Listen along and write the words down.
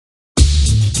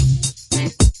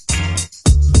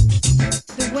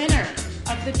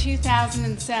of the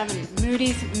 2007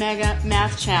 Moody's Mega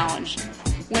Math Challenge,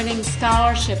 winning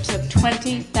scholarships of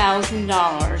 $20,000.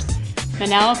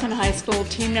 Manalapan High School,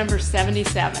 team number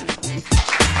 77.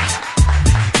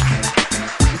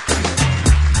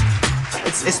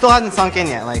 It still hasn't sunk in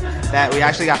yet, like that we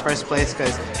actually got first place,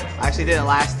 because I actually did it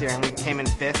last year and we came in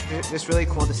 5th. It's just really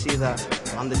cool to see the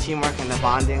teamwork and the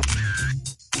bonding.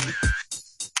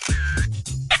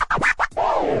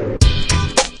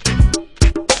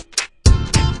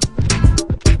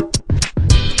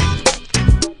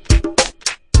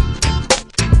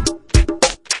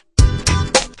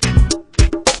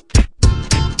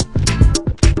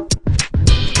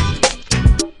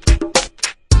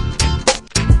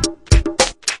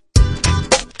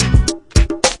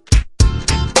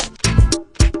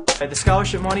 The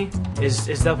scholarship money is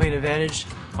definitely an advantage.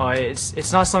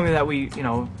 It's not something that we,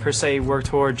 per se work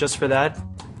toward just for that.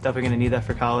 Definitely going to need that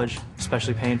for college,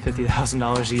 especially paying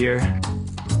 $50,000 a year.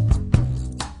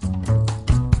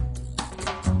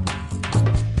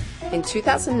 In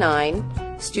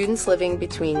 2009, students living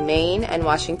between Maine and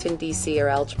Washington, D.C. are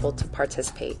eligible to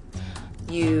participate.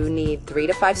 You need 3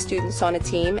 to 5 students on a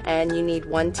team, and you need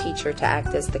 1 teacher to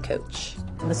act as the coach.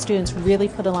 The students really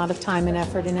put a lot of time and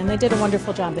effort in, and they did a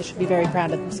wonderful job. They should be very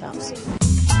proud of themselves.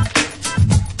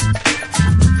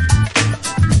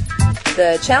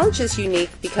 The challenge is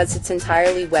unique because it's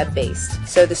entirely web-based.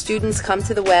 So the students come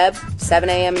to the web, 7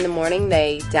 a.m. in the morning,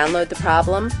 they download the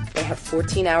problem, they have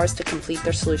 14 hours to complete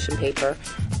their solution paper,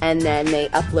 and then they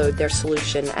upload their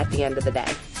solution at the end of the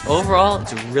day. Overall,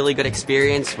 it's a really good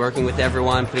experience working with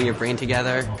everyone, putting your brain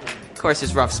together. Of course,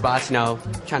 there's rough spots, trying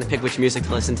to pick which music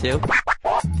to listen to.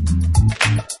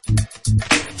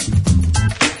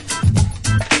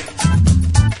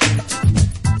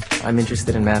 I'm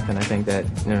interested in math, and I think that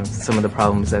some of the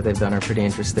problems that they've done are pretty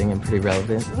interesting and pretty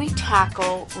relevant. We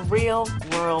tackle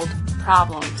real-world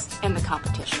problems in the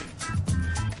competition.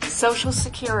 Social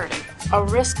security, a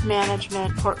risk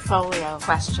management portfolio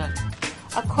question,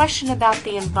 a question about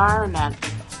the environment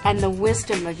and the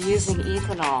wisdom of using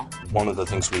ethanol. One of the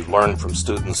things we've learned from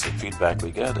students, the feedback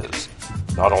we get is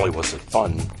not only was it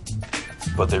fun,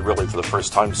 but they really for the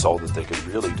first time saw that they could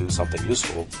really do something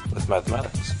useful with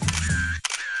mathematics.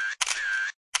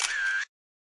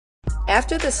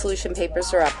 After the solution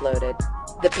papers are uploaded,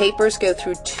 the papers go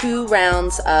through 2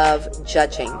 rounds of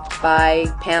judging by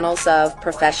panels of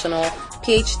professional,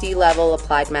 PhD-level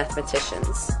applied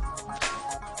mathematicians.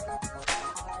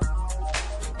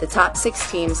 The top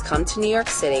 6 teams come to New York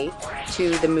City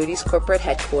to the Moody's corporate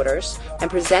headquarters and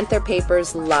present their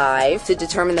papers live to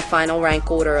determine the final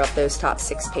rank order of those top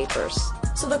 6 papers.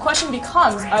 So the question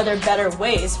becomes, are there better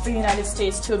ways for the United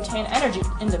States to obtain energy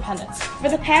independence? For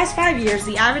the past 5 years,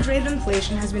 the average rate of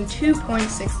inflation has been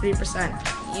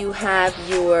 2.63%. You have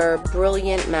your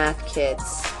brilliant math kids,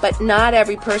 but not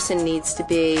every person needs to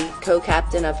be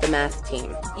co-captain of the math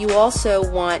team. You also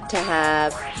want to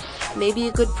have maybe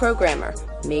a good programmer,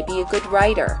 maybe a good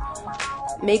writer,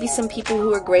 maybe some people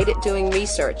who are great at doing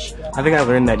research. I think I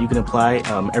learned that you can apply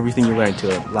everything you learn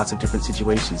to lots of different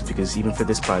situations, because even for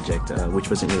this project,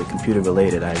 which wasn't really computer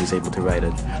related, I was able to write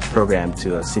a program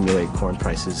to simulate corn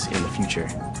prices in the future.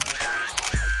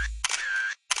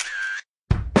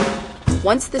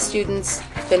 Once the students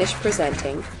finish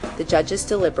presenting, the judges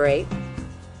deliberate.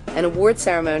 An award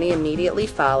ceremony immediately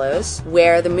follows,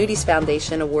 where the Moody's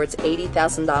Foundation awards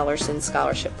 $80,000 in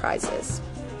scholarship prizes.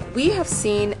 We have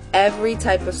seen every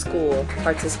type of school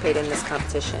participate in this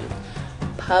competition.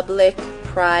 Public,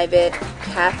 private,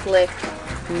 Catholic,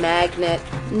 magnet.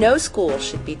 No school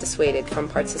should be dissuaded from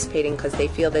participating because they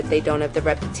feel that they don't have the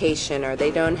reputation or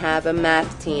they don't have a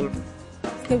math team.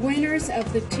 The winners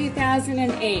of the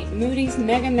 2008 Moody's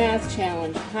Mega Math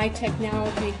Challenge, High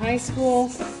Technology High School,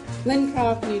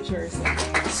 Lincroft, New Jersey.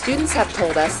 Students have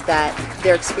told us that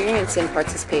their experience in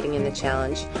participating in the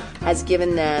challenge has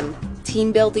given them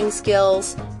team building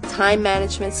skills, time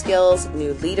management skills,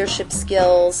 new leadership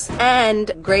skills,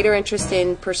 and greater interest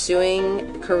in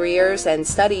pursuing careers and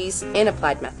studies in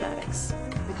applied mathematics.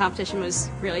 The competition was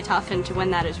really tough, and to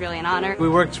win that is really an honor. We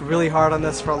worked really hard on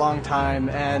this for a long time,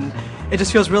 and it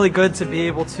just feels really good to be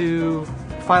able to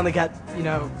finally get,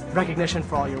 recognition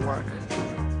for all your work.